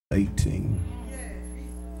18.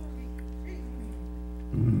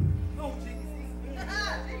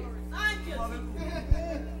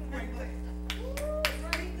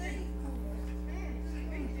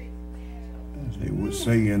 As they would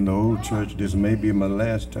say in the old church, this may be my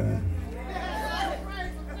last time.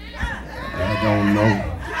 I don't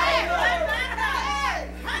know.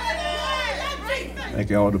 Thank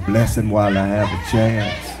you all to bless him while I have a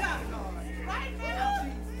chance.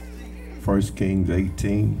 1 Kings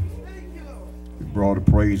 18. You brought a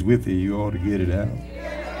praise with you. You ought to get it out.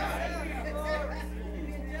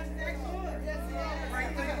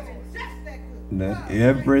 Let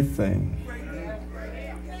everything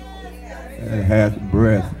that hath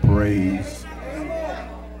breath praise.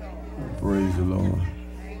 Praise the Lord.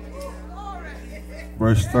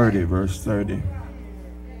 Verse 30.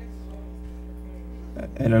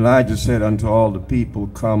 And Elijah said unto all the people,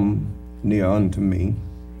 come near unto me.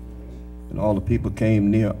 And all the people came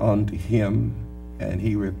near unto him, and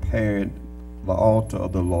he repaired the altar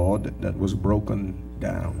of the Lord that was broken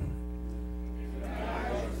down.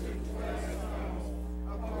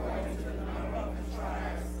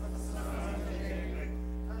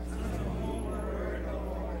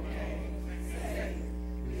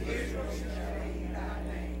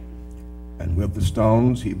 And with the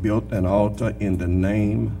stones he built an altar in the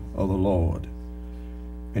name of the Lord.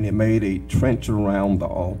 And he made a trench around the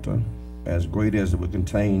altar, as great as it would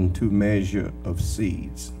contain 2 measures of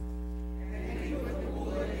seeds. And he put the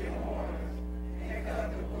wood in order, and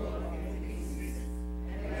cut the wood into pieces,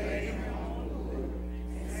 and laid them on the wood,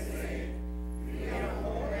 and said, fill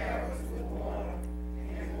 4 barrels with water,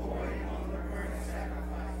 and pour it on the burnt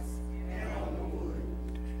sacrifice, and on the wood.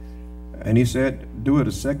 And he said, do it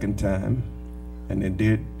a second time. And they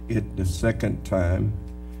did it the second time.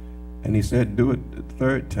 And he said, do it the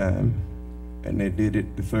third time. And they did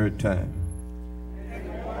it the third time. And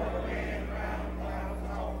the water ran round about the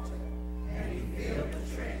altar, and he filled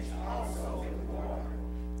the trench also with water.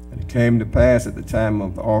 And it came to pass at the time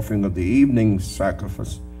of the offering of the evening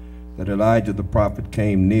sacrifice that Elijah the prophet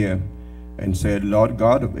came near and said, Lord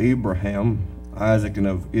God of Abraham, Isaac, and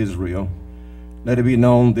of Israel, let it be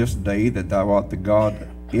known this day that thou art the God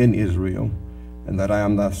in Israel, and that I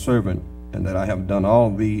am thy servant, and that I have done all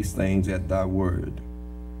these things at thy word.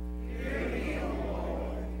 Hear me, O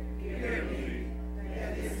Lord, hear me,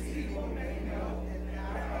 that this people may know that thou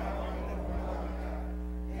art the Lord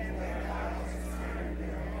God, and that thou hast turned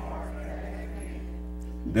their heart back again.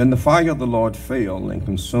 Then the fire of the Lord fell and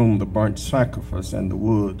consumed the burnt sacrifice and the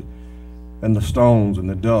wood, and the stones and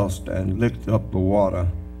the dust, and licked up the water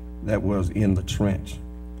that was in the trench.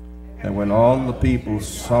 And when all the people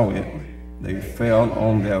saw it, they fell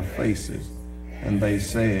on their faces, and they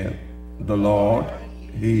said, the Lord,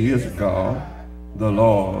 he is God. The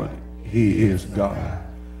Lord, he is God.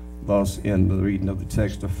 Thus, in the reading of the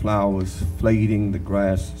text, the flowers fading, the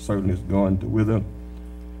grass certainly is going to wither,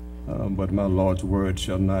 but my Lord's word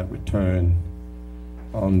shall not return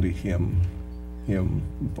unto him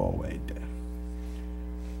void.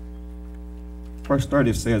 Verse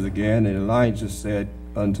 30 says again, and Elijah said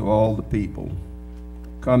unto all the people,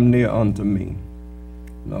 come near unto me.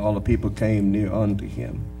 And all the people came near unto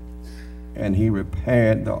him, and he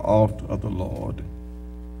repaired the altar of the Lord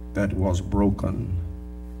that was broken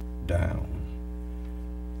down.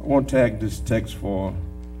 I want to take this text for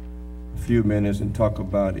a few minutes and talk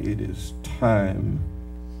about it is time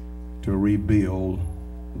to rebuild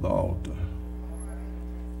the altar.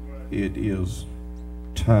 It is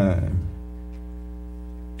time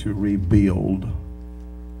to rebuild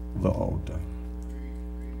the altar.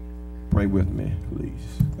 Pray with me, please.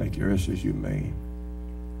 Thank you, as you may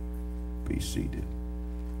be seated.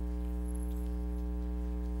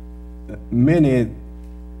 Many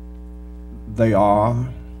they are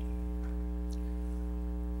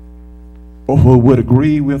who would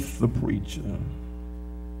agree with the preacher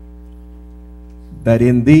that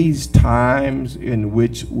in these times in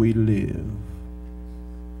which we live,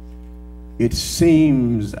 it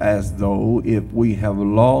seems as though if we have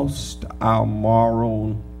lost our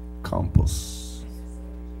moral compass.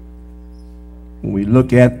 When we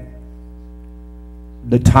look at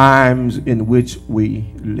the times in which we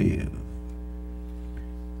live,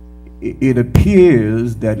 it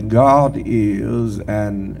appears that God is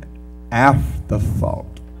an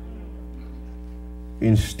afterthought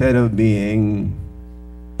instead of being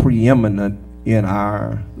preeminent in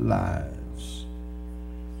our lives.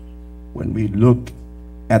 When we look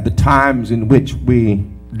at the times in which we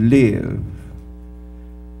live,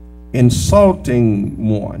 insulting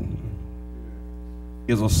one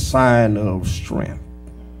is a sign of strength.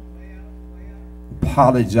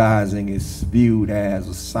 apologizing is viewed as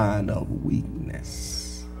a sign of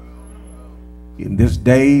weakness. In this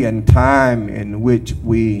day and time in which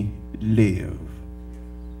we live,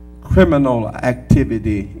 criminal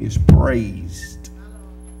activity is praised,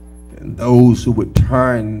 and those who would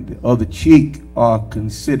turn the other cheek are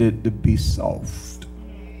considered to be soft.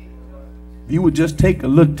 If you would just take a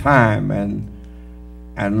little time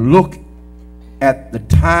and look at the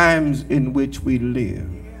times in which we live,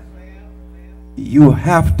 you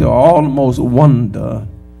have to almost wonder,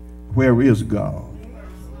 where is God?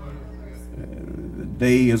 The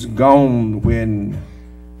day is gone when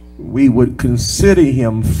we would consider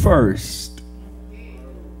him first.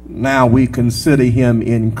 Now we consider him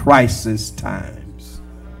in crisis times.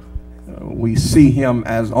 We see him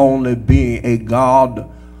as only being a God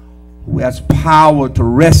who has power to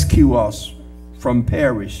rescue us from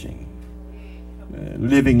perishing.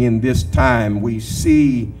 Living in this time, we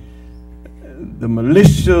see the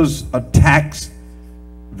malicious attacks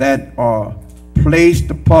that are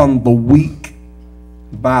placed upon the weak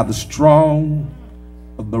by the strong.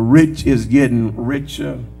 The rich is getting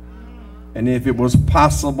richer, and if it was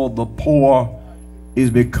possible, the poor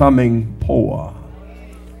is becoming poor.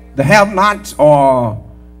 The have-nots are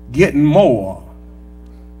getting more,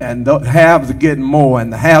 and the haves are getting more,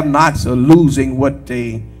 and the have-nots are losing what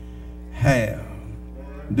they have.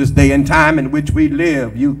 This day and time in which we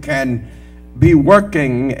live, you can be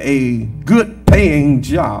working a good paying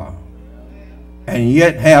job and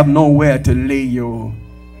yet have nowhere to lay your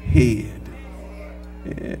head.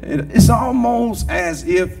 It's almost as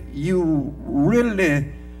if you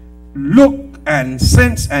really look and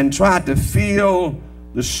sense and try to feel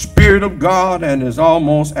the Spirit of God, and it's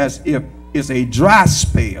almost as if it's a dry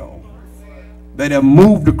spell that have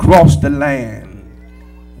moved across the land,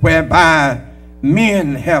 whereby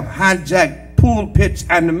men have hijacked pulpits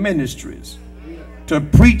and ministries to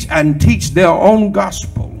preach and teach their own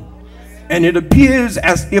gospel. And it appears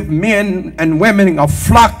as if men and women are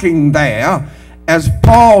flocking there, as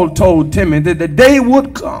Paul told Timothy, the day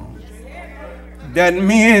would come that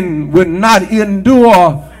men would not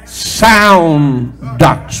endure sound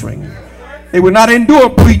doctrine. They would not endure a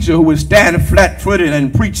preacher who would stand flat-footed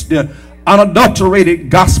and preach the unadulterated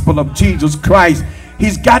gospel of Jesus Christ.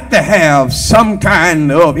 He's got to have some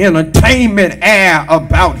kind of entertainment air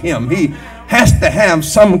about him. He has to have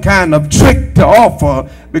some kind of trick to offer,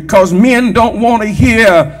 because men don't want to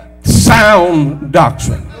hear sound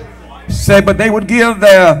doctrine. Say, but they would give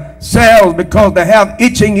themselves, because they have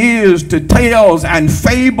itching ears, to tales and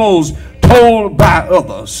fables told by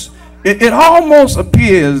others. It almost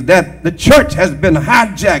appears that the church has been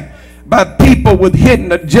hijacked by people with hidden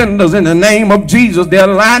agendas in the name of Jesus. They're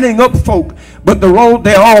lining up folk, but the road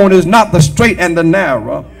they're on is not the straight and the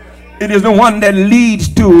narrow. It is the one that leads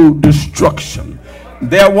to destruction.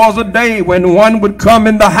 There was a day when one would come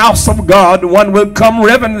in the house of God, one would come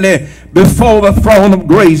reverently before the throne of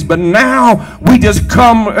grace. But now we just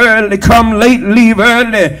come early, come late, leave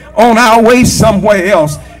early, on our way somewhere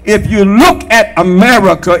else. If you look at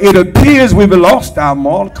America, it appears we've lost our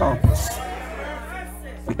moral compass.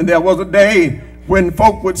 And there was a day when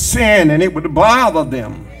folk would sin and it would bother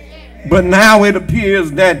them. But now it appears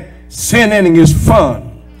that sinning is fun.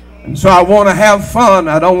 And so I want to have fun.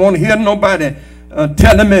 I don't want to hear nobody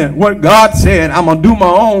telling me what God said. I'm going to do my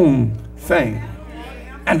own thing.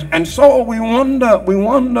 And so we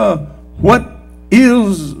wonder what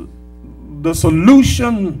is the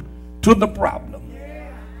solution to the problem.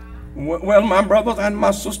 Well, my brothers and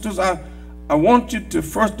my sisters, I want you to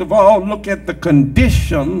first of all look at the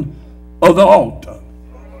condition of the altar.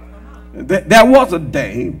 There was a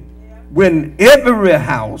day when every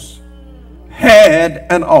house had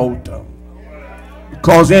an altar,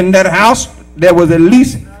 because in that house there was at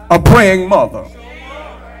least a praying mother,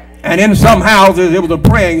 and in some houses it was a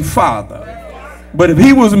praying father. But if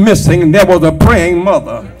he was missing, there was a praying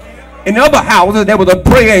mother. In other houses there was a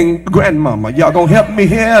praying grandmama. Y'all gonna help me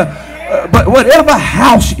here? But whatever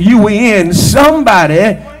house you were in,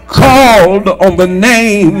 somebody called on the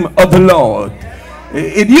name of the Lord.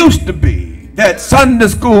 It used to be that Sunday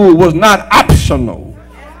school was not optional.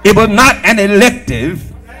 It was not an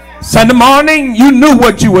elective. Sunday morning, you knew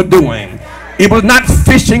what you were doing. It was not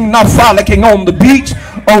fishing, not frolicking on the beach.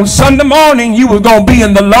 On Sunday morning, you were going to be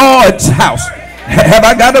in the Lord's house. Have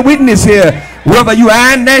I got a witness here? Whether you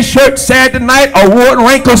ironed that shirt Saturday night or wore it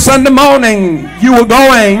wrinkled Sunday morning, you were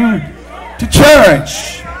going to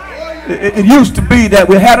church. It used to be that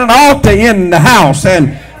we had an altar in the house,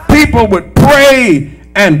 and people would pray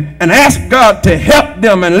and ask God to help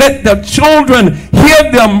them and let the children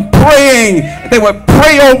hear them praying. They would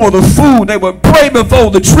pray over the food. They would pray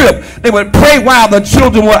before the trip. They would pray while the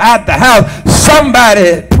children were at the house.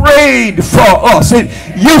 Somebody prayed for us. It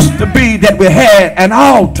used to be that we had an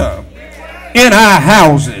altar in our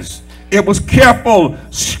houses. It was careful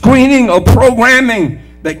screening or programming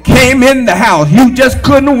that came in the house. You just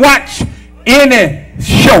couldn't watch any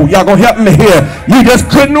show. Y'all gonna help me here. You just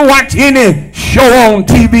couldn't watch any show on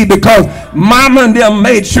TV because mama and them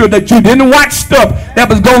made sure that you didn't watch stuff that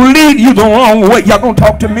was gonna lead you the wrong way. Y'all gonna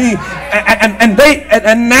talk to me? And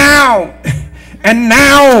now,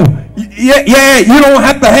 you don't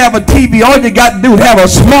have to have a TV. All you got to do is have a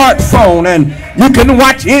smartphone, and you can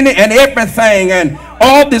watch any and everything. And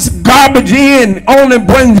all this garbage in only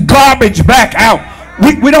brings garbage back out.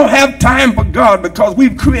 We don't have time for God because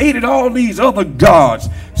we've created all these other gods.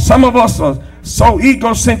 Some of us are so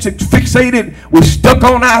egocentric, fixated, we're stuck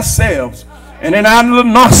on ourselves. And in our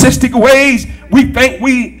little narcissistic ways, we think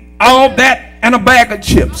we all that and a bag of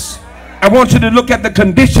chips. I want you to look at the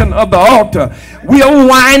condition of the altar. We are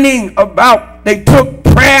whining about they took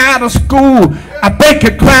prayer out of school. I think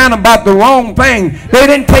you're crying about the wrong thing. They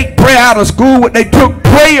didn't take prayer out of school. They took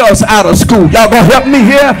prayers out of school. Y'all gonna help me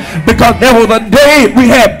here? Because there was a day we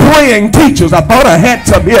had praying teachers. I thought I had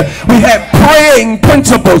some here. We had praying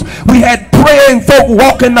principals. We had praying folk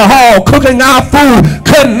walking the hall, cooking our food,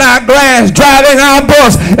 cutting our glass, driving our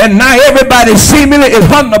bus, and now everybody seemingly is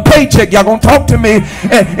hunting a paycheck. Y'all gonna talk to me?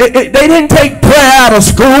 They didn't take prayer out of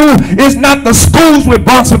school. It's not the school's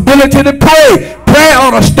responsibility to pray. Prayer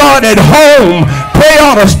ought to start at home. Prayer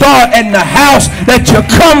ought to start in the house that you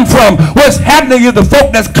come from. What's happening is the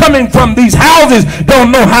folk that's coming from these houses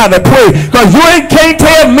don't know how to pray. Because you can't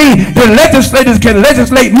tell me the legislators can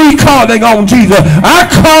legislate me calling on Jesus.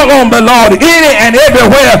 I call on the Lord any and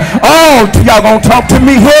everywhere. Oh, y'all gonna talk to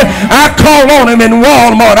me here? I call on him in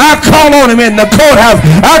Walmart. I call on him in the courthouse.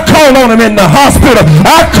 I call on him in the hospital.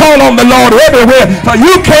 I call on the Lord everywhere. So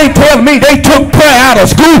you can't tell me they took prayer out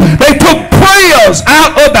of school. They took prayers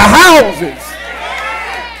out of the houses.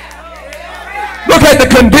 Look at the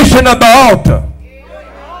condition of the altar.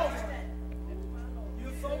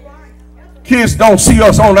 Kids don't see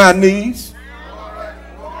us on our knees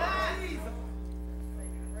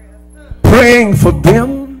praying for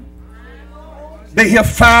them. They hear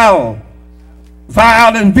foul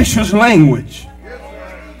and vicious language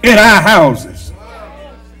in our houses.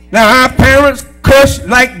 Now our parents cuss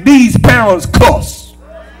like these parents cuss.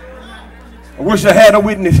 I wish I had a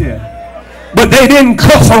witness here. But they didn't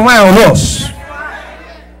cuss around us.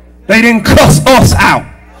 They didn't cuss us out.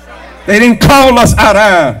 They didn't call us out.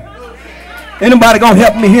 Anybody gonna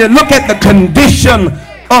help me here? Look at the condition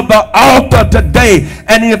of the altar today.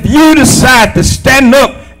 And if you decide to stand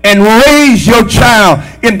up and raise your child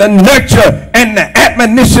in the nurture and the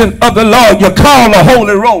admonition of the Lord, you call a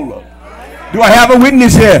holy roller. Do I have a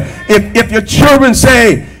witness here? If your children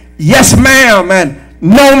say yes ma'am and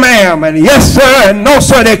no ma'am and yes sir and no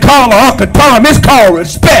sir, they call a akatam. It's called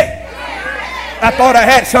respect. I thought I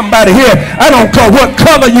had somebody here. I don't care what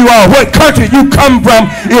color you are, what country you come from.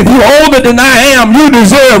 If you're older than I am, you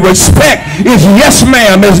deserve respect. It's yes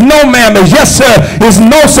ma'am, it's no ma'am, it's yes sir, it's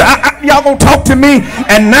no sir. Y'all gonna talk to me?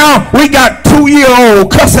 And now we got 2-year-old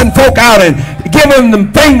cussing folk out and giving them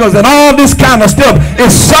fingers and all this kind of stuff.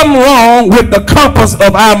 There's something wrong with the compass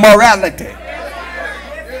of our morality.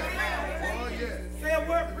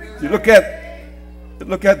 You look at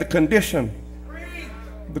the condition.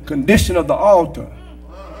 The condition of the altar.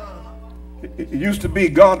 It used to be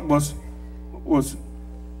God was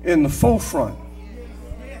in the forefront.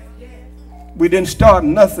 We didn't start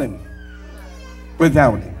nothing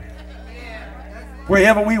without him.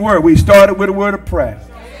 Wherever we were, we started with a word of prayer.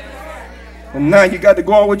 And now you got to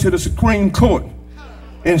go all the way to the Supreme Court.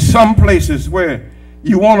 In some places where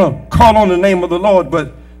you want to call on the name of the Lord,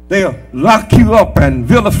 but they'll lock you up and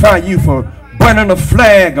vilify you for burning a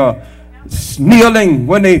flag or kneeling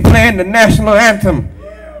when they playing the national anthem,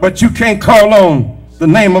 but you can't call on the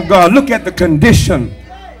name of God. Look at the condition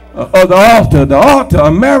of the altar. The altar,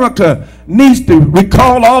 America needs to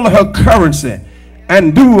recall all of her currency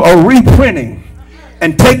and do a reprinting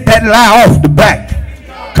and take that lie off the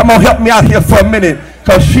back. Come on, help me out here for a minute,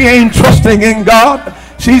 because she ain't trusting in God.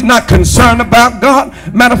 She's not concerned about God.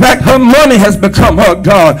 Matter of fact, her money has become her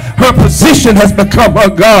God. Her position has become her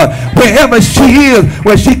God. Wherever she is,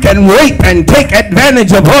 where she can rape and take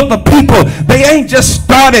advantage of other people. They ain't just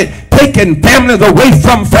started taking families away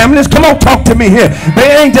from families. Come on, talk to me here.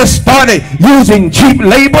 They ain't just started using cheap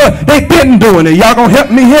labor. They've been doing it. Y'all gonna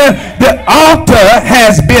help me here? The altar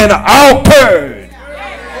has been altered.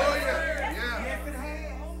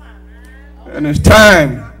 And it's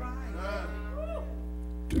time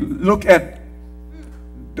to look at,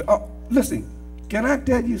 listen, can I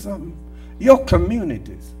tell you something? Your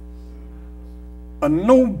communities are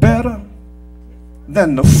no better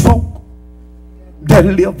than the folk that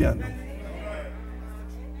live in them.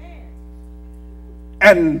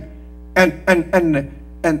 And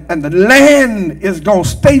the land is going to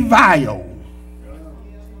stay vile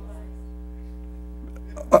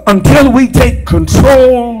until we take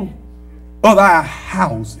control of our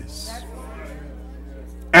houses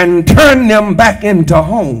and turn them back into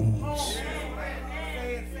homes.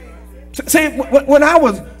 See, when I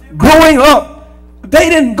was growing up, they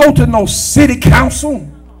didn't go to no city council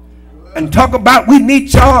and talk about we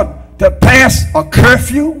need y'all to pass a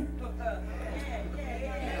curfew.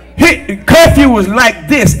 Curfew was like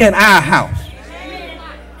this in our house.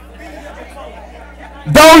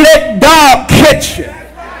 Don't let dog catch you.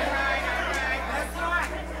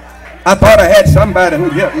 I thought I had somebody who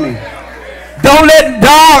helped me. Don't let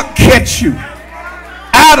dog catch you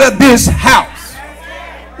out of this house.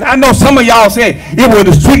 Now, I know some of y'all say it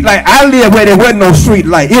was a street light. I lived where there wasn't no street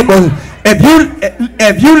light. It was,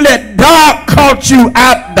 if you let dog caught you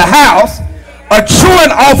out the house, a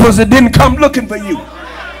truant officer didn't come looking for you.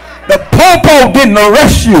 The popo didn't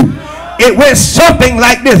arrest you. It went something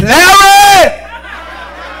like this. Larry!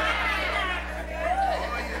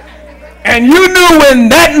 And you knew when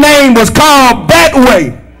that name was called that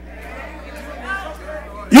way,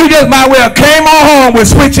 you just might well came on home with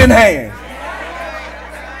switching hands.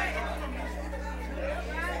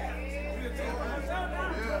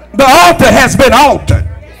 The altar has been altered.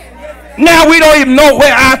 Now we don't even know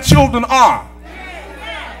where our children are.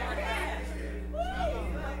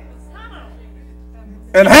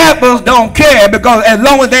 And half of us don't care because as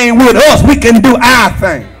long as they ain't with us, we can do our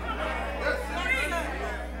thing.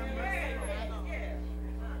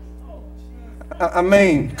 I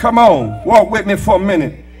mean, come on, walk with me for a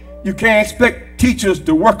minute. You can't expect teachers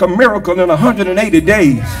to work a miracle in 180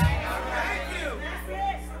 days.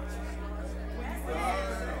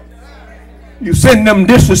 You send them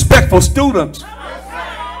disrespectful students.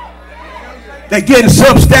 They getting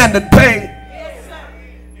substandard pay.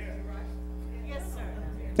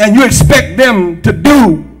 And you expect them to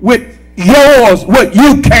do with yours what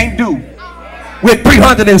you can't do with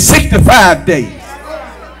 365 days.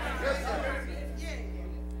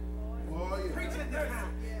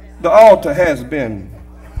 The altar has been,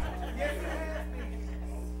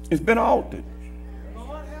 it's been altered.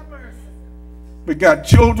 We got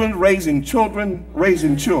children raising children,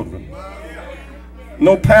 raising children.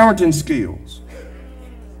 No parenting skills.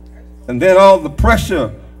 And then all the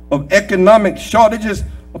pressure of economic shortages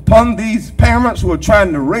upon these parents who are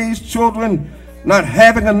trying to raise children, not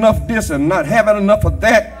having enough this and not having enough of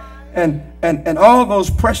that, and all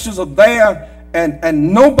those pressures are there,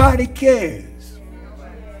 and nobody cares.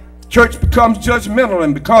 Church becomes judgmental,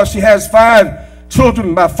 and because she has 5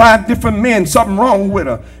 children by 5 different men, something wrong with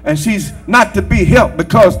her, and she's not to be helped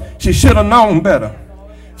because she should have known better.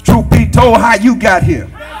 Truth be told, how you got here.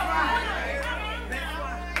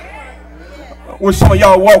 Will some of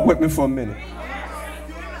y'all walk with me for a minute?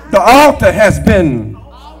 The altar has been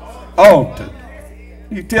altered.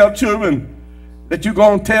 You tell children that you're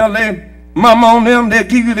going to tell their mama on them, they'll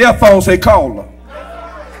give you their phone, say call her.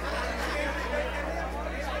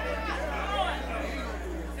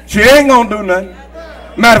 She ain't going to do nothing.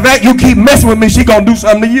 Matter of fact, you keep messing with me, she going to do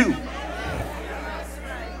something to you.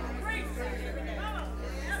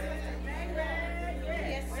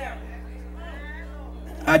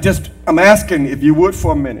 I'm asking if you would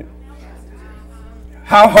for a minute.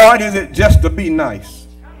 How hard is it just to be nice?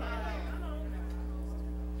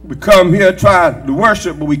 We come here trying to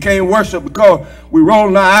worship, but we can't worship because we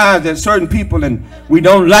roll our eyes at certain people and we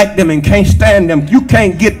don't like them and can't stand them. You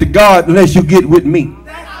can't get to God unless you get with me.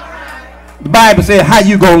 The Bible says, how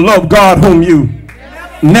you gonna love God whom you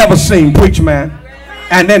never seen, preach man,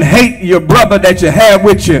 and then hate your brother that you have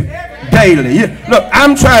with you daily? Look,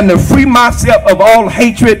 I'm trying to free myself of all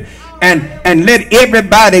hatred and let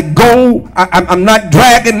everybody go. I'm not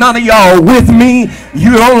dragging none of y'all with me.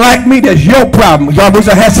 You don't like me, that's your problem. Y'all wish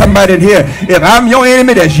I had somebody in here. If I'm your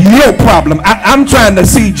enemy, that's your problem. I'm trying to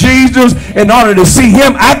see Jesus. In order to see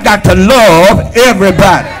him, I've got to love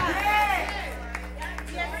everybody.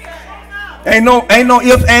 Ain't no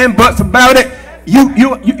ifs and buts about it.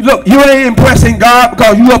 Look, you ain't impressing God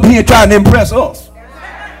because you up here trying to impress us.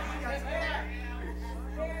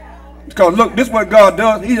 Because look, this is what God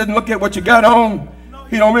does. He doesn't look at what you got on.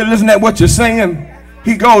 He don't really listen at what you're saying.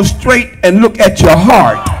 He goes straight and look at your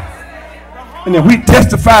heart. And if we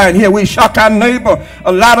testify in here, we shock our neighbor.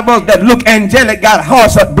 A lot of us that look angelic got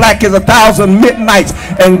hearts as black as 1,000 midnights.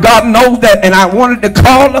 And God knows that. And I wanted to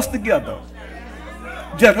call us together.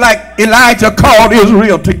 Just like Elijah called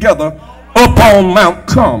Israel together up on Mount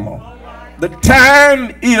Carmel. The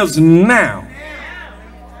time is now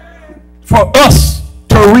for us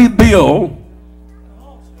to rebuild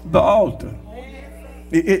the altar.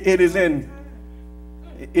 It is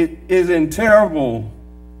in terrible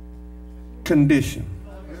condition.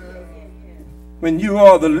 When you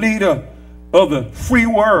are the leader of the free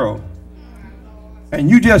world and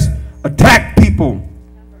you just attack people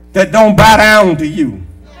that don't bow down to you,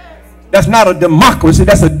 that's not a democracy,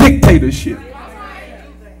 that's a dictatorship.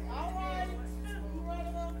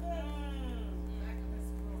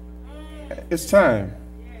 It's time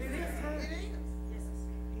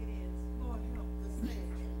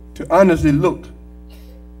to honestly look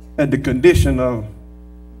at the condition of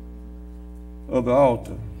the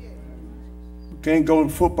altar. We can't go to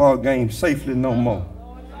football games safely no more.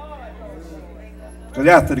 Because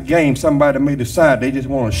after the game, somebody may decide they just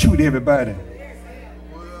want to shoot everybody.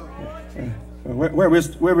 Where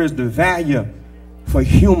is the value for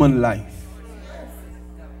human life?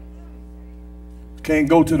 You can't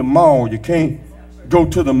go to the mall. You can't go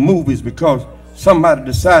to the movies because somebody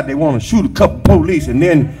decide they want to shoot a couple police and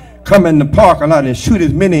then come in the parking lot and shoot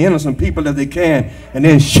as many innocent people as they can and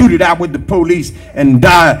then shoot it out with the police and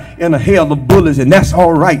die in a hail of bullets. And that's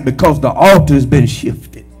all right because the altar has been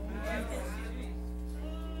shifted.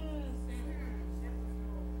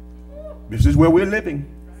 This is where we're living.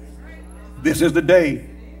 This is the day.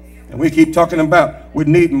 And we keep talking about we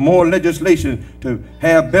need more legislation to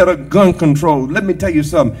have better gun control. Let me tell you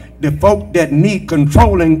something. The folk that need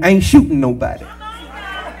controlling ain't shooting nobody.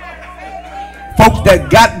 Folks that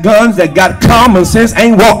got guns, that got common sense,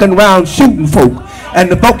 ain't walking around shooting folk. And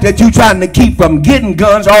the folk that you trying to keep from getting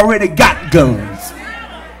guns already got guns.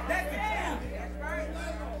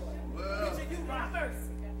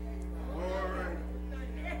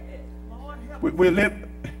 We live.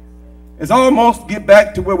 It's almost get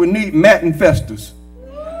back to where we need Matt and Festus.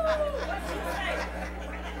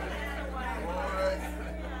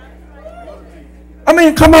 I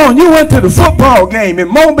mean, come on, you went to the football game in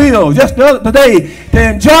Mobile just the other day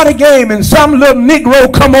to enjoy the game, and some little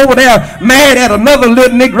Negro come over there mad at another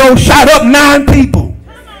little Negro, shot up 9 people.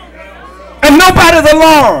 And nobody's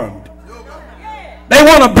alarmed. They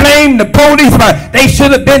want to blame the police. They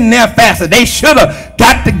should have been there faster. They should have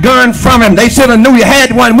got the gun from him. They should have knew you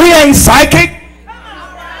had one. We ain't psychic.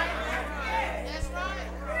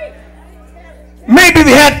 Maybe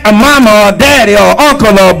we had a mama or daddy or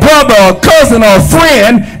uncle or brother or cousin or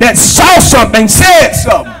friend that saw something, said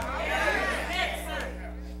something.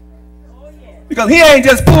 Because he ain't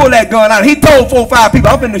just pulled that gun out. He told 4 or 5 people,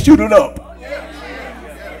 I'm finna shoot it up.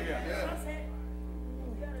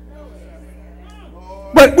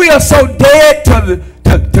 But we are so dead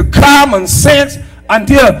to common sense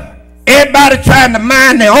until everybody trying to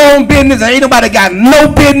mind their own business and ain't nobody got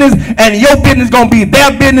no business, and your business going to be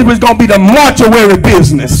their business, which is going to be the mortuary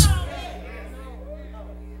business.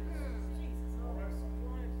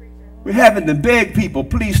 We're having to beg people,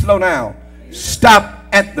 please slow down. Stop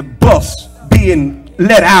at the bus being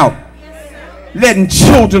let out, letting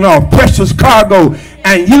children off, precious cargo,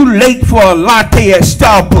 and you late for a latte at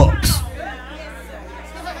Starbucks.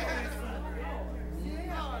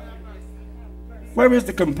 Where is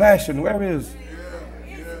the compassion? Where is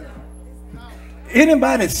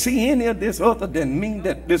anybody see any of this other than me,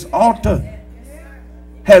 that this altar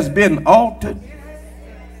has been altered?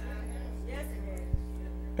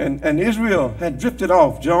 And Israel had drifted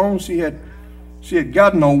off. Jones, she had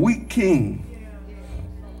gotten a weak king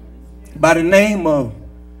by the name of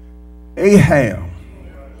Ahab,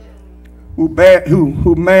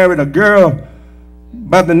 who married a girl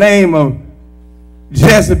by the name of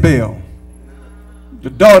Jezebel, the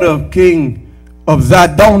daughter of King of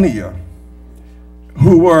Zidonia,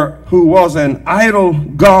 who was an idol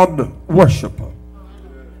god worshiper.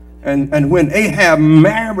 And when Ahab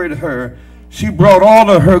married her, she brought all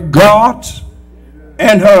of her gods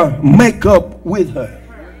and her makeup with her.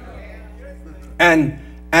 And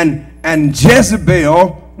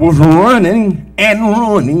Jezebel was running and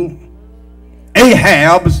ruining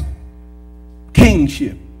Ahab's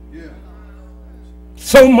kingship.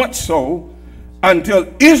 So much so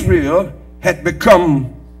until Israel had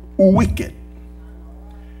become wicked.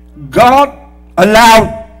 God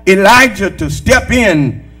allowed Elijah to step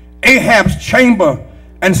in Ahab's chamber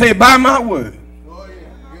and say, by my word,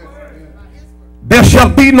 there shall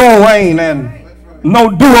be no rain and no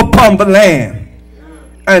dew upon the land.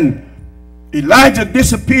 And Elijah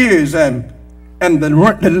disappears, and and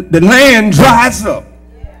the land dries up.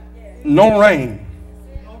 No rain,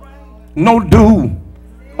 no dew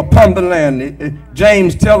upon the land.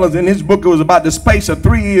 James tells us in his book it was about the space of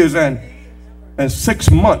 3 years and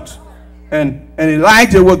 6 months. And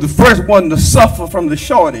Elijah was the first one to suffer from the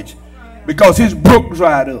shortage because his brook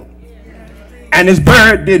dried up and his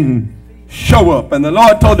bird didn't show up. And the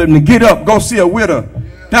Lord told him to get up, go see a widow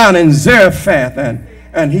down in Zarephath.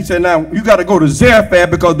 And he said, now you got to go to Zarephath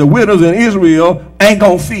because the widows in Israel ain't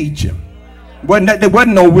going to feed you. There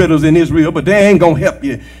wasn't no widows in Israel, but they ain't going to help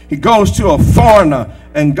you. He goes to a foreigner,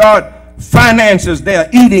 and God finances their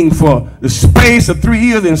eating for the space of 3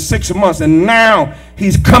 years and 6 months. And now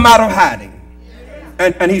he's come out of hiding.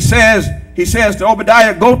 And he says to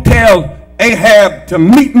Obadiah, go tell Ahab to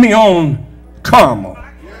meet me on Carmel.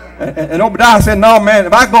 And Obadiah said, no, man,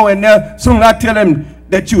 if I go in there, soon as I tell him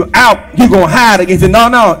that you're out, you're going to hide again. He said,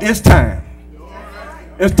 no, it's time.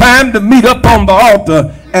 It's time to meet up on the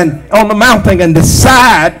altar and on the mountain and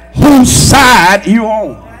decide whose side you're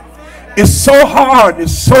on. It's so hard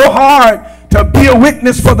to be a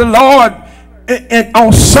witness for the Lord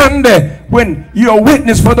on Sunday when you're a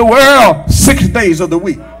witness for the world 6 days of the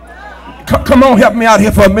week. Come on, help me out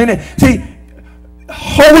here for a minute. See,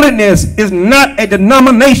 holiness is not a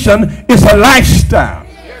denomination, it's a lifestyle.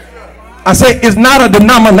 I say it's not a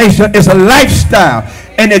denomination, it's a lifestyle.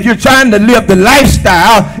 And if you're trying to live the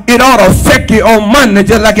lifestyle, it ought to affect you on Monday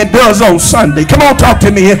just like it does on Sunday. Come on, talk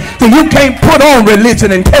to me. So you can't put on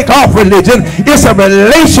religion and take off religion. It's a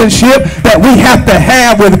relationship that we have to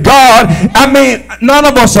have with God. I mean, none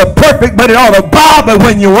of us are perfect, but it ought to bother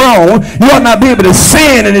when you're wrong. You ought not be able to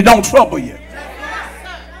sin and it don't trouble you.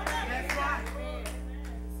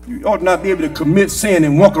 You ought not be able to commit sin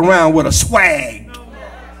and walk around with a swag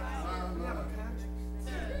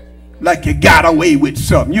like you got away with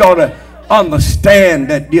something. You ought to understand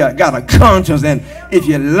that you got a conscience, and if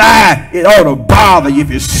you lie, it ought to bother you. If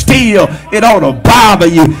you steal, it ought to bother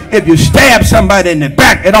you. If you stab somebody in the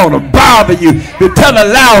back, it ought to bother you. If you tell a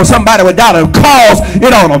lie on somebody without a cause,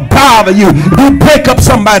 it ought to bother you. If you break up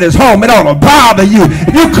somebody's home, it ought to bother you.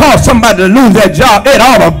 If you cause somebody to lose their job, it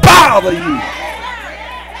ought to bother you.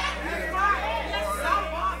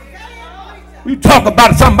 You talk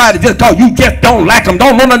about somebody just because you just don't like them,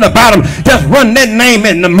 don't know nothing about them, just run that name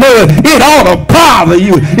in the mud, it ought to bother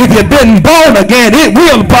you. If you've been born again, it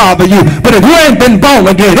will bother you. But if you ain't been born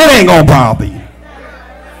again, it ain't going to bother you.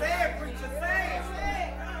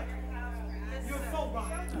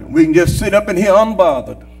 We can just sit up in here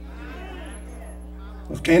unbothered.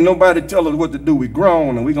 Can't nobody tell us what to do. We're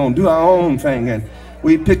grown and we're going to do our own thing. And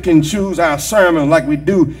we pick and choose our sermons like we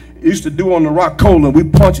used to do on the Rockola. We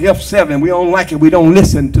punch F7. We don't like it. We don't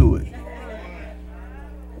listen to it.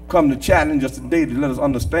 Come to challenge us today to let us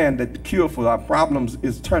understand that the cure for our problems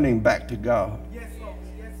is turning back to God.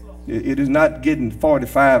 It is not getting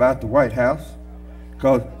 45 out the White House,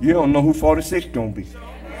 because you don't know who 46 is going to be.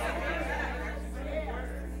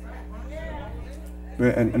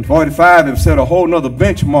 And 45 have set a whole nother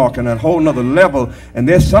benchmark and a whole nother level, and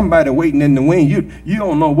there's somebody waiting in the wing. You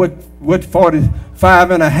don't know what 45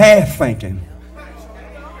 and a half thinking.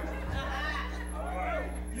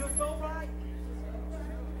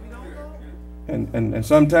 And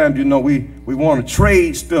sometimes, you know, we want to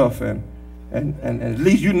trade stuff, and at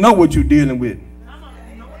least you know what you're dealing with.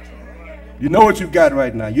 You know what you got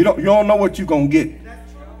right now. You don't know what you're going to get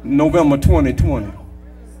November 2020.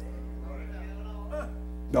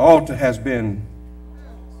 The altar has been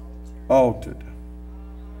altered.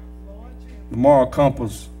 The moral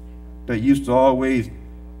compass that used to always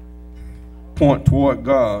point toward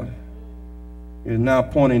God is now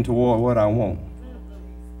pointing toward what I want.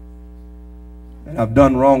 And I've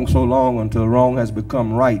done wrong so long until wrong has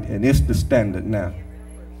become right, and it's the standard now.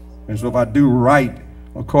 And so if I do right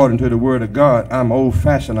according to the word of God, I'm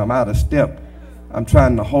old-fashioned, I'm out of step. I'm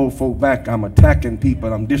trying to hold folk back. I'm attacking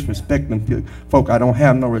people. I'm disrespecting folk. I don't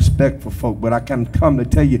have no respect for folk, but I can come to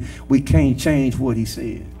tell you we can't change what he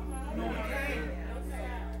said.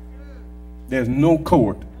 There's no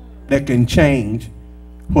court that can change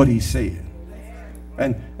what he said.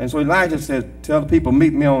 And so Elijah said, tell the people,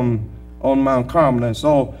 meet me on Mount Carmel. And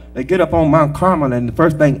so they get up on Mount Carmel, and the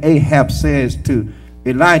first thing Ahab says to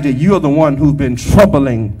Elijah, you're the one who's been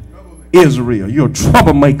troubling Israel. You're a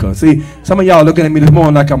troublemaker. See, some of y'all looking at me this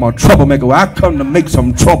morning like I'm a troublemaker. Well, I've come to make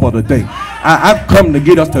some trouble today. I've come to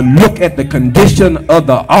get us to look at the condition of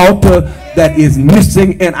the altar that is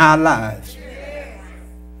missing in our lives.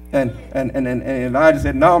 And Elijah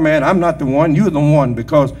said, no, man, I'm not the one. You're the one,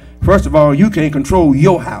 because first of all, you can't control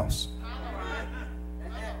your house.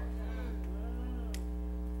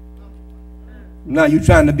 Now you're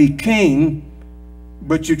trying to be king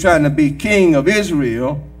but you're trying to be king of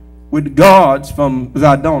Israel with gods from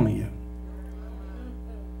Zidonia.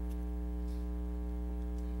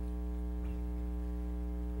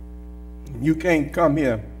 You can't come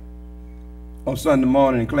here on Sunday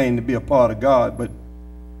morning and claim to be a part of God, but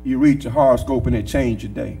you read your horoscope and it changed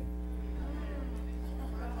your day.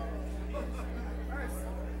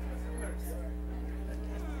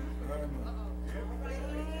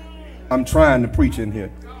 I'm trying to preach in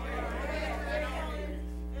here.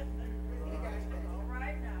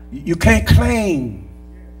 You can't claim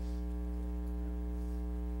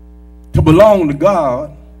to belong to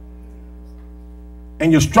God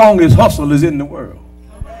and your strongest hustle is in the world.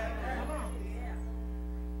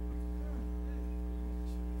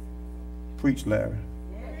 Preach, Larry.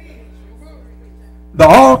 The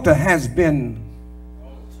altar has been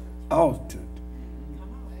altered.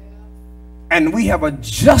 And we have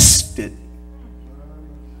adjusted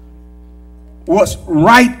what's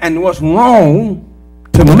right and what's wrong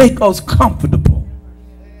to make us comfortable.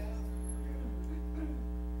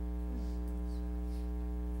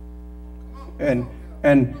 And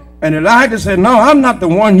Elijah said, no, I'm not the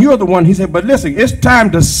one, you're the one. He said, but listen, it's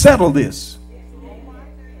time to settle this.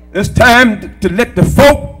 It's time to let the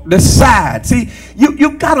folk decide. See,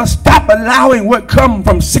 you got to stop allowing what come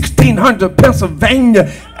from 1600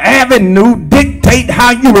 Pennsylvania Avenue dictate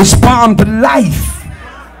how you respond to life.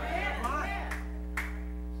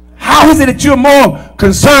 How is it that you're more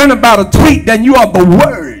concerned about a tweet than you are the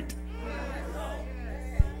word?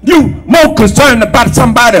 You more concerned about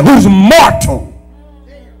somebody who's mortal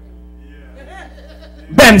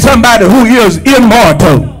than somebody who is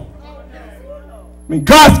immortal. I mean,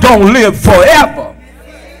 God's going to live forever.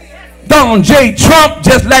 Donald J. Trump,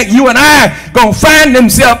 just like you and I, going to find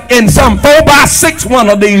himself in some 4x6 one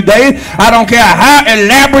of these days. I don't care how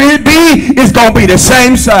elaborate it be, it's going to be the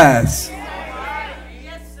same size.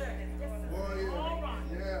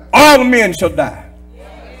 All men shall die.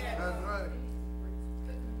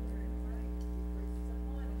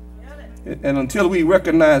 And until we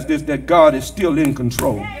recognize this, that God is still in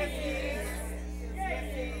control.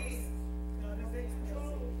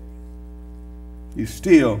 He's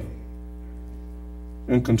still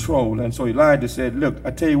in control. And so Elijah said, look,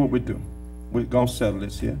 I tell you what we do. We're going to settle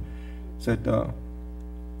this here. Said,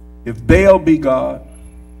 if Baal be God,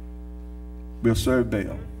 we'll serve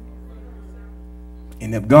Baal.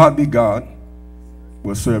 And if God be God,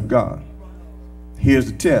 we'll serve God.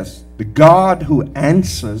 Here's the test. The God who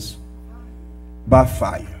answers by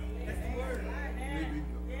fire,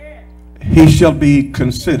 he shall be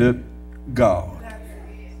considered God.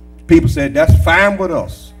 People said, that's fine with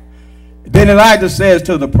us. Then Elijah says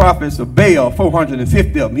to the prophets of Baal,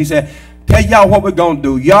 450 of them, he said, tell y'all what we're going to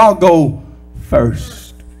do. Y'all go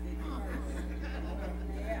first.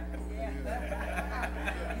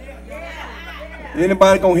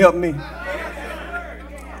 Anybody going to help me?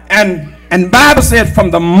 And Bible said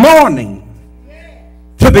from the morning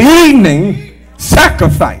to the evening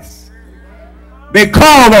sacrifice, they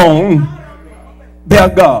called on their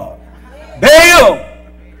God. Baal,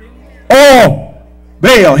 oh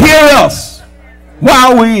Baal, hear us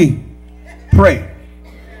while we pray.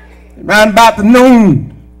 Around about the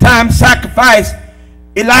noon time sacrifice,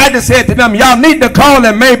 Elijah said to them, y'all need to call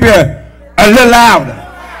him maybe a little louder.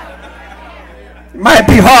 It might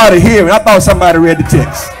be hard to hear. I thought somebody read the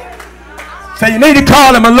text. So you need to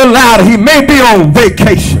call him a little louder. He may be on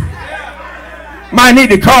vacation. Might need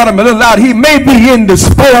to call him a little louder. He may be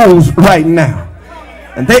indisposed right now.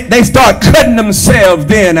 And they start cutting themselves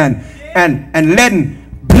then and letting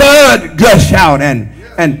blood gush out.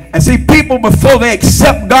 And see, people before they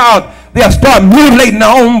accept God, they'll start mutilating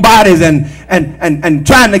their own bodies and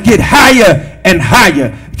trying to get higher and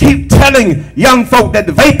higher. Keep telling young folk that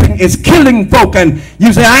the vaping is killing folk, and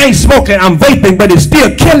you say, I ain't smoking, I'm vaping, but it's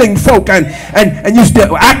still killing folk, and you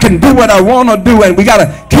still, I can do what I want to do, and we got to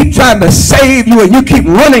keep trying to save you, and you keep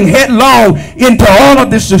running headlong into all of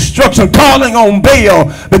this destruction, calling on Baal,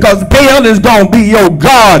 because Baal is going to be your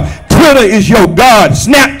God. Twitter is your God.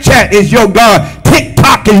 Snapchat is your God.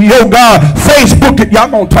 TikTok is your God. Facebook, if y'all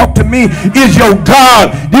gonna talk to me, is your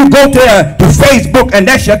God. You go to Facebook and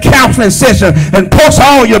that's your counseling session and post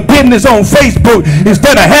all your business on Facebook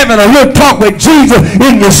instead of having a little talk with Jesus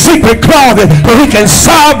in your secret closet so he can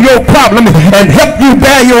solve your problem and help you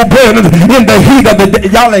bear your burdens in the heat of the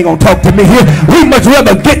day. Y'all ain't gonna talk to me here. We much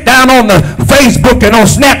rather get down on the Facebook and on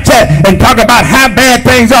Snapchat and talk about how bad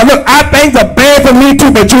things are. Look, things are bad for me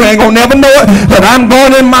too, but you ain't gonna never know it. But I'm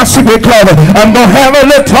going in my secret closet. I'm gonna have a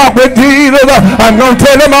little talk with Jesus. I'm gonna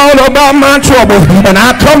tell him all about my troubles. And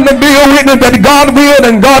I come to be a witness that God will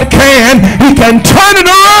and God can. He can turn it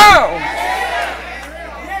around.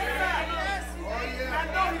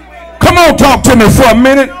 on, talk to me for a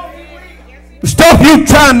minute. The stuff you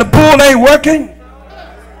trying to pull ain't working.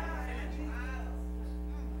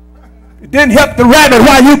 It didn't help the rabbit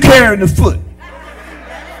while you carrying the foot.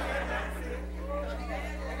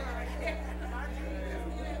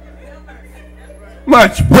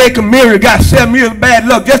 Much break a mirror, got 7 years of bad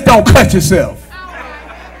luck. Just don't cut yourself.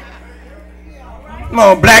 Come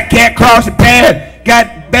on, black cat cross the path,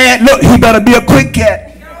 got bad luck. He better be a quick cat.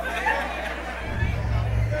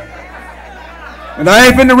 And I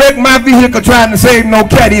ain't finna wreck my vehicle trying to save no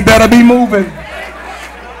cat. He better be moving.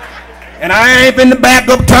 And I ain't finna back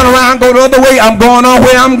up, turn around, go the other way. I'm going on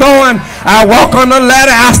where I'm going. I walk on the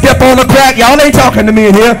ladder, I step on the crack. Y'all ain't talking to me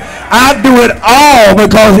in here. I do it all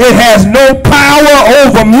because it has no power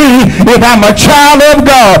over me if I'm a child of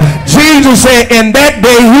God. Jesus said in that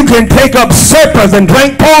day you can take up serpents and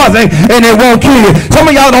drink poison and it won't kill you. Some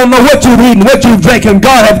of y'all don't know what you've eaten, what you've drinking.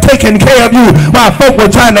 God has taken care of you while folk were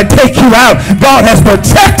trying to take you out. God has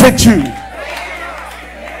protected you.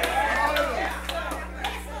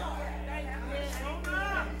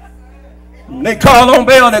 They call on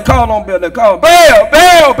Baal, they call on Baal, they call on Baal,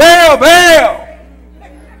 Baal, Baal, Baal.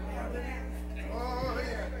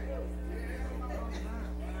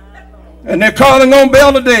 And they're calling on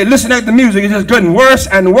Baal today. Listen at the music. It's just getting worse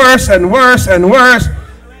and worse and worse and worse.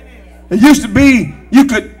 It used to be you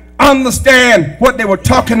could understand what they were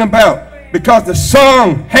talking about because the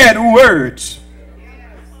song had words.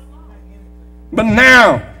 But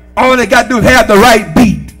now, all they got to do is have the right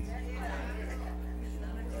beat.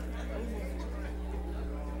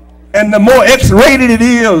 And the more X-rated it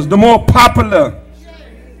is, the more popular.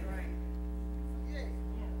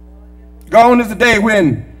 Gone is the day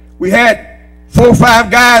when we had 4 or 5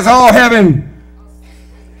 guys all having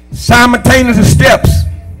simultaneous steps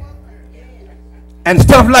and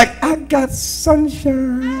stuff like, I got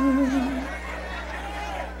sunshine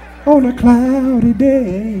on a cloudy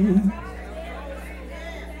day.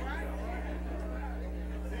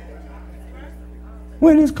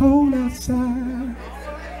 When it's cold outside,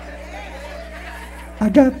 I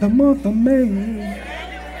got the month of May.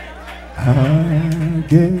 I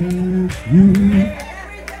guess you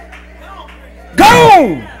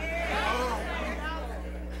gone.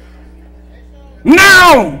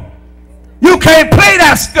 Now you can't play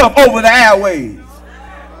that stuff over the airwaves.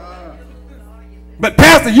 But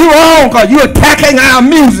Pastor, you're wrong because you're attacking our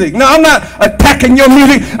music. No, I'm not attacking your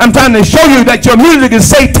music. I'm trying to show you that your music is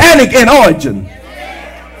satanic in origin.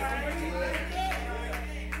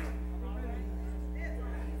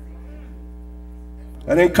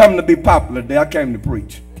 I didn't come to be popular today. I came to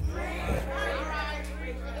preach.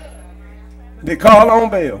 They call on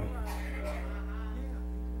Baal.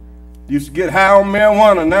 Used to get high on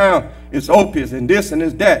marijuana. Now it's opiates and this and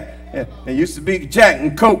this that. It used to be Jack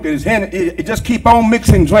and Coke. And it just keep on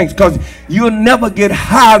mixing drinks because you'll never get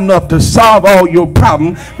high enough to solve all your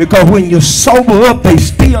problems because when you sober up, they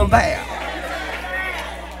still there.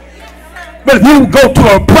 But if you go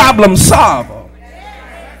to a problem solver,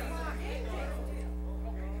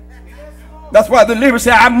 that's why the lyrics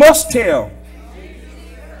say, I must tell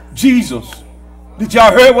Jesus. Did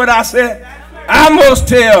y'all hear what I said? I must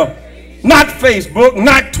tell, not Facebook,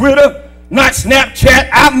 not Twitter, not Snapchat.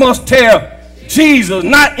 I must tell Jesus,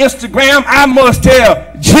 not Instagram. I must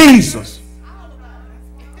tell Jesus.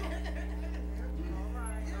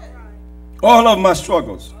 All of my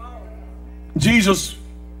struggles, Jesus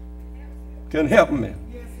can help me.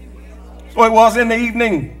 So it was in the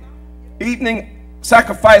evening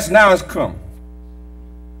sacrifice now has come.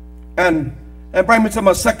 And bring me to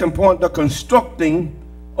my second point, the constructing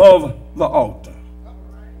of the altar.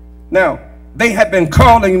 Now, they had been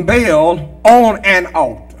calling Baal on an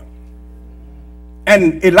altar.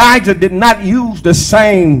 And Elijah did not use the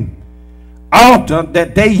same altar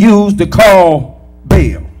that they used to call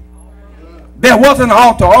Baal. There was an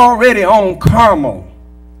altar already on Carmel,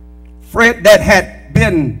 Fred, that had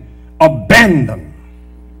been abandoned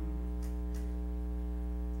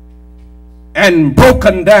and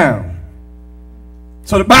broken down.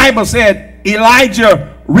 So the Bible said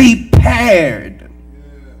Elijah repaired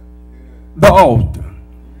the altar.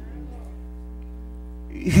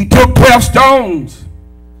 He took 12 stones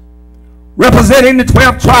representing the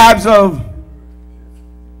 12 tribes of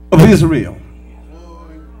Israel.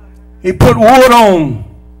 He put wood on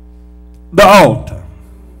the altar.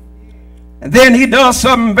 And then he does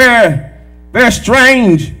something very, very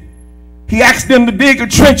strange. He asked them to dig a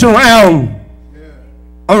trench around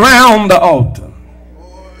the altar.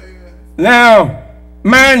 Now,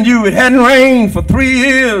 mind you, it hadn't rained for 3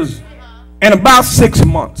 years and about 6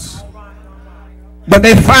 months. But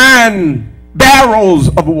they find barrels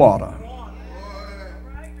of water.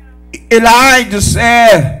 Elijah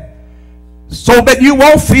said, so that you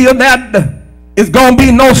won't feel that it's going to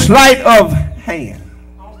be no sleight of hand,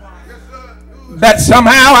 that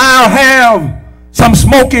somehow I'll have some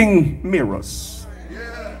smoking mirrors.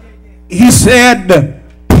 He said,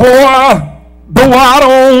 pour the water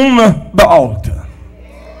on the altar.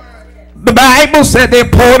 The Bible said they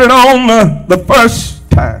poured it on the first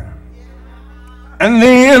time. And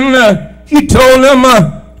then he told them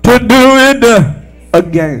to do it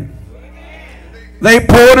again. They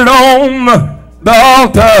poured it on the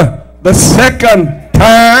altar the second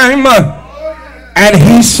time. And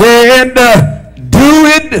he said, do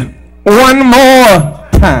it one more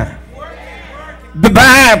time. The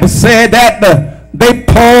Bible said that they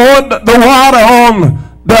poured the water on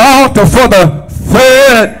the altar for the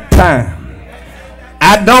third time.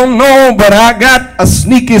 I don't know, but I got a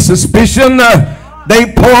sneaky suspicion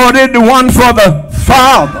they poured it one for the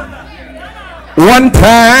Father, one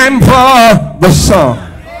time for the Son,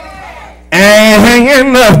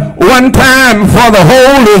 and one time for the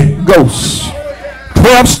Holy Ghost.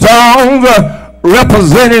 12 stones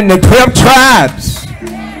representing the 12 tribes.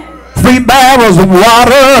 3 barrels of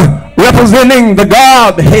water representing the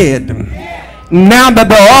Godhead. Now that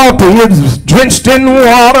the altar is drenched in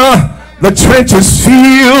water, the trench is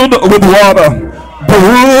filled with water, the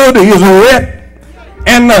wood is wet,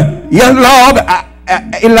 and yes, Lord,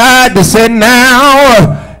 Elijah said,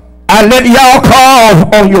 now I let y'all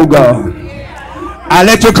call on your God. I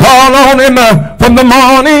let you call on him from the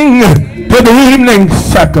morning to the evening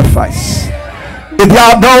sacrifice. If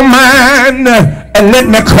y'all don't mind, and let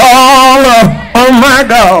me call on my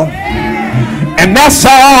God. And that's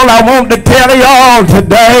all I want to tell y'all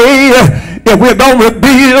today. If we're going to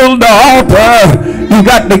rebuild the altar, you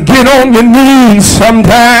got to get on your knees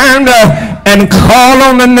sometime and call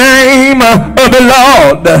on the name of the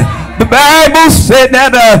Lord. The Bible said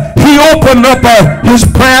that he opened up his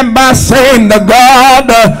prayer by saying, the God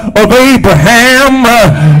of Abraham,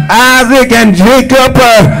 Isaac, and Jacob,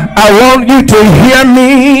 I want you to hear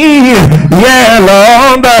me, yeah,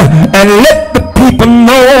 Lord, and let the people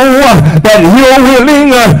know that you're willing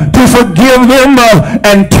to forgive them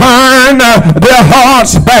and turn their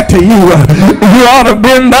hearts back to you. You ought to have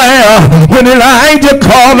been there when Elijah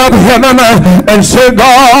called up heaven and said,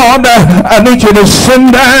 God, I need you to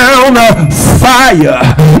send down fire.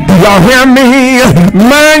 Do y'all hear me?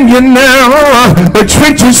 Mind you now, the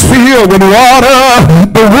trench is filled with water,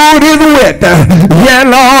 the wood is wet, yeah,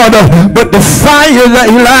 Lord, but the fire that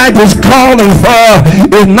Elijah's calling for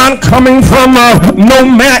is not coming from no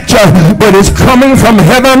match, but it's coming from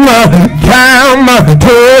heaven down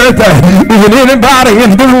to earth. Is anybody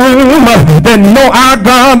in the room that know our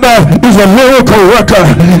God is a miracle worker?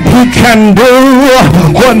 He can do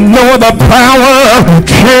what no other power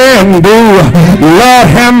can do. Lord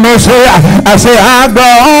have mercy. I say our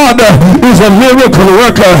God is a miracle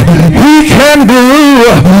worker. He can do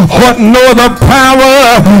what no other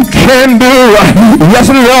power can do. Yes,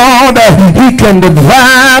 Lord, he can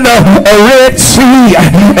divide a Red Sea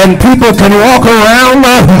and people can walk around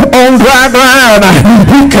on dry ground.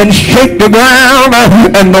 He can shake the ground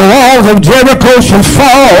and the walls of Jericho shall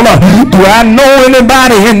fall. Do I know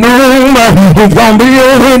anybody in the room who's going to be a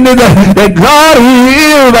witness that God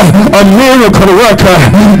is a miracle worker?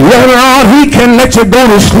 Yeah, Lord, he can let you go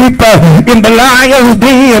to sleep in the lion's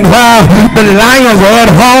den while the lions are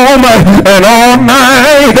at home, and all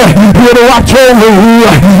night he'll watch over you,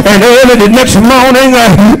 and early the next morning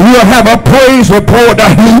you'll have a praise report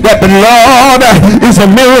that the Lord is a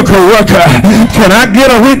miracle worker. Can I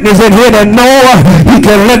get a witness in here that know he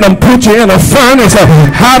can let them put you in a furnace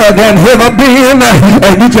hotter than ever been,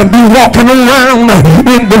 and you can be walking around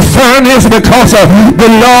in the furnace because the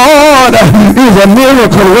Lord is a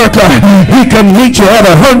miracle worker. He can meet you at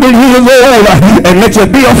 100 years old and let you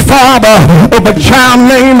be a father of a child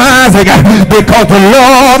named Isaac because the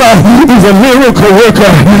Lord is a miracle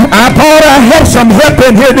worker. I thought I had some help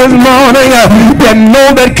in here this morning that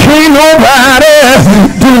know that can't nobody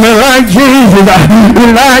do me like Jesus.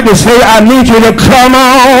 Elijah say, I need you to come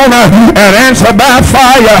on and answer by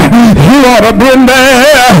fire. You ought to have been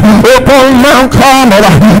there up on Mount Carmel.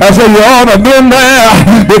 I said, you ought to have been there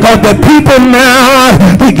because the people now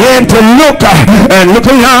began to look and look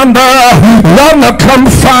yonder. Lord, come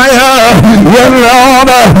fire, yeah, Lord,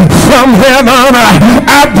 from heaven.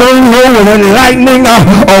 I don't know was it lightning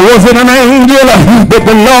or was it an angel, but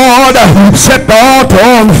the Lord set the altar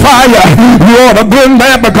on fire. You ought to have been there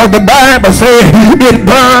why? Because the Bible says it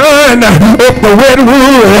burned up the wet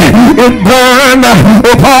wood. It burned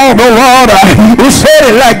up all the water. It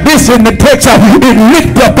said it like this in the text. It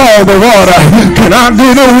licked up all the water. Can I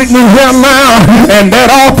get a witness here now? And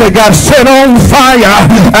that altar got set on fire.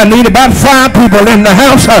 I need about 5 people in the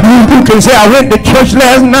house who can say, I went to church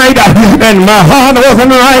last night and my heart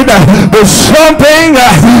wasn't right, but something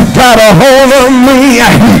got a hold of me.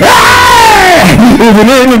 Even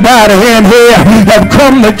anybody in here have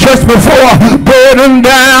come to church before, burdened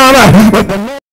down with the